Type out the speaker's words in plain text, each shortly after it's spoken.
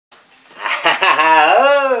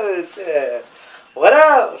What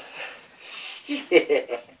up?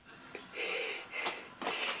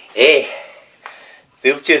 Hey,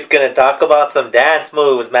 Soup just gonna talk about some dance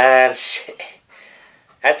moves, man.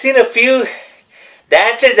 I've seen a few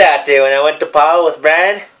dancers out there when I went to Powell with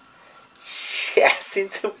Brian. I've seen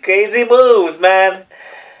some crazy moves, man.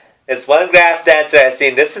 It's one grass dancer I've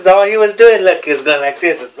seen. This is all he was doing. Look, he was going like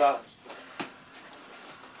this. It's all.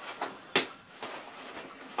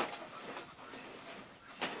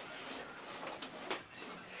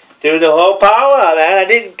 Through the whole power, man. I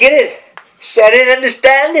didn't get it. I didn't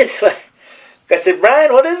understand it. I said,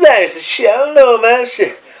 Brian, what is that? He said, I don't know, man.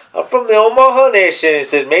 I'm from the Omaha Nation. He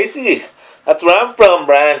said, Macy, that's where I'm from,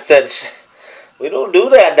 Brian said. We don't do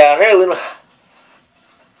that down here. We don't.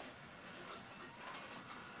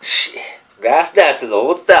 Grass dance is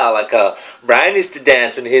old style, like Brian used to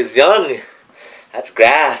dance when he was young. That's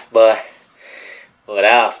grass, but what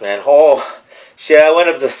else, man? Oh, shit! I went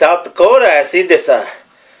up to South Dakota. I seen this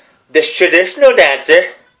traditional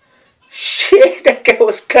dancer. Shit, that guy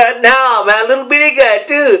was cutting out, man. Little bitty guy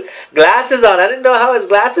too, glasses on. I didn't know how his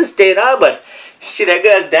glasses stayed on, but shit, that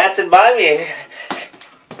guy was dancing by me.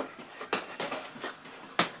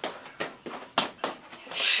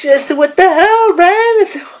 Shit, I said, what the hell, Brian? I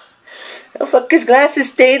said, the fuck his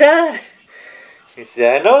glasses stayed on? She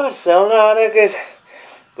said, I know, I don't know how that guy's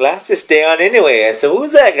glasses stay on anyway. I said,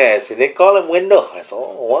 who's that guy? I said, they call him Window. I said,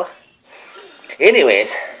 oh, what?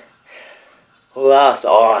 Anyways, who else?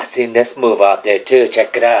 Oh, I seen this move out there too.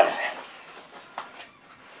 Check it out.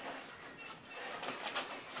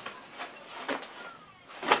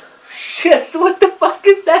 Shit, so what the fuck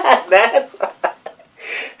is that, man?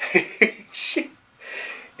 Shit.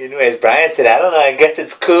 Anyways, Brian said, I don't know, I guess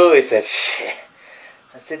it's cool. He said, shit.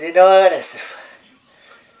 I said, you know what? I said,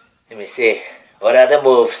 let me see. What other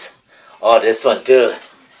moves? Oh, this one too.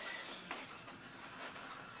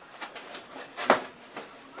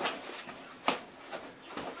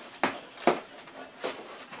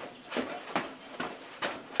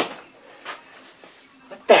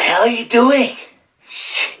 What the hell are you doing?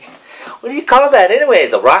 Shit. What do you call that anyway?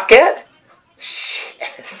 The rocket?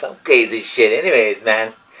 Shit. Some crazy shit. Anyways,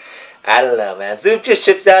 man. I don't know, man. Zoom just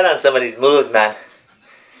trips out on some of these moves, man.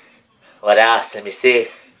 What else? Let me see.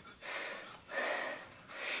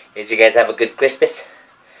 Did you guys have a good Christmas?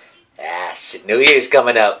 Ah, shit. New Year's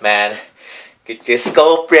coming up, man. Get your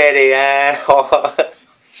scope ready, man. Oh,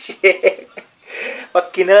 shit.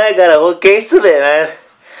 Fuck, you know, I got a whole case of it, man.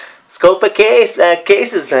 Scope a case, man.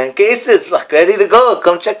 Cases, man. Cases. Fuck, ready to go.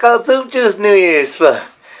 Come check out Zoom Juice New Year's. Fuck.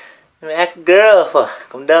 Mac girl. Fuck.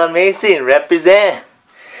 Come down Macy and represent.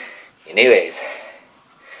 Anyways,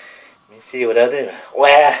 let me see what other.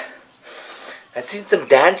 Well, I've seen some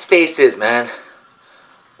dance faces, man.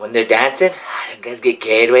 When they're dancing, you guys get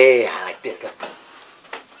carried away. I like this. Look.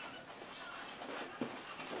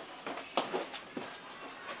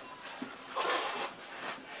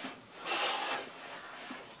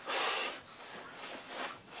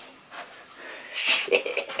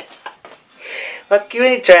 Shit. Fuck, you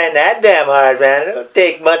ain't trying that damn hard, man. It don't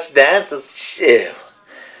take much dances. Shit.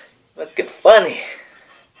 Looking funny.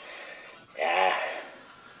 Yeah.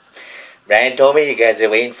 Brian told me you guys are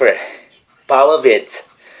waiting for power vids.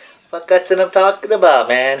 Fuck, that's what I'm talking about,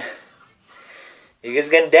 man. You guys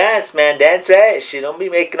gonna dance, man. Dance right. Shit, don't be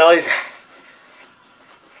making all these.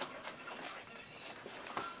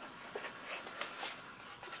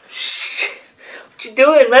 Shit. What you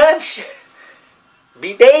doing, man? Shit.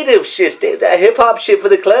 Be native, shit. Stay with that hip hop shit for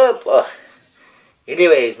the club.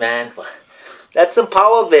 Anyways, man. That's some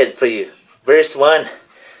power vid for you. Verse 1. A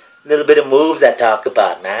little bit of moves I talk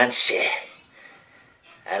about, man. Shit.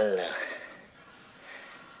 I don't know.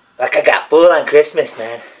 Like I got full on Christmas,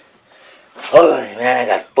 man. Holy man, I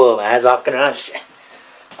got full, man. I was walking around, shit.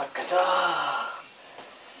 Fuck us all.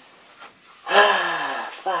 Ah,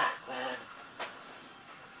 fuck, man.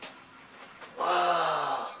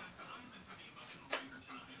 Whoa.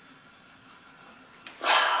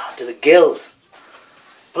 To the gills.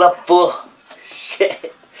 Plump full.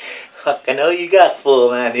 Shit. Fuck, I know you got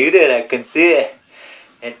full, man. You did, I can see it.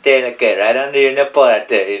 Right there, look at right under your nipple right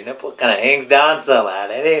there. Your nipple kind of hangs down somehow.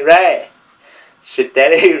 That ain't right. Shit,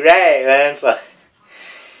 that ain't right, man. Fuck.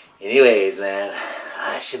 Anyways, man.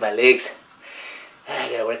 Ah, shit, my legs. I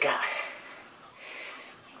gotta work out.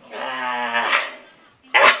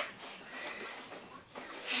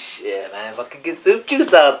 Shit, man. Fucking get Soup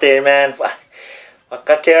Juice out there, man. Fuck,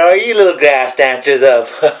 out there all you little grass dancers up.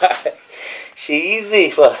 She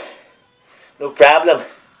easy. Fuck. No problem.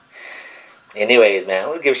 Anyways, man, I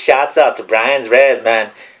want to give shouts out to Brian's Res,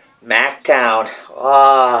 man. Mactown.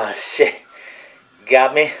 Oh, shit.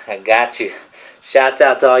 Got me? I got you. Shouts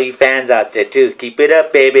out to all you fans out there too. Keep it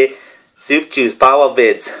up, baby. Soup Juice, Power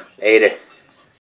Vids. Later.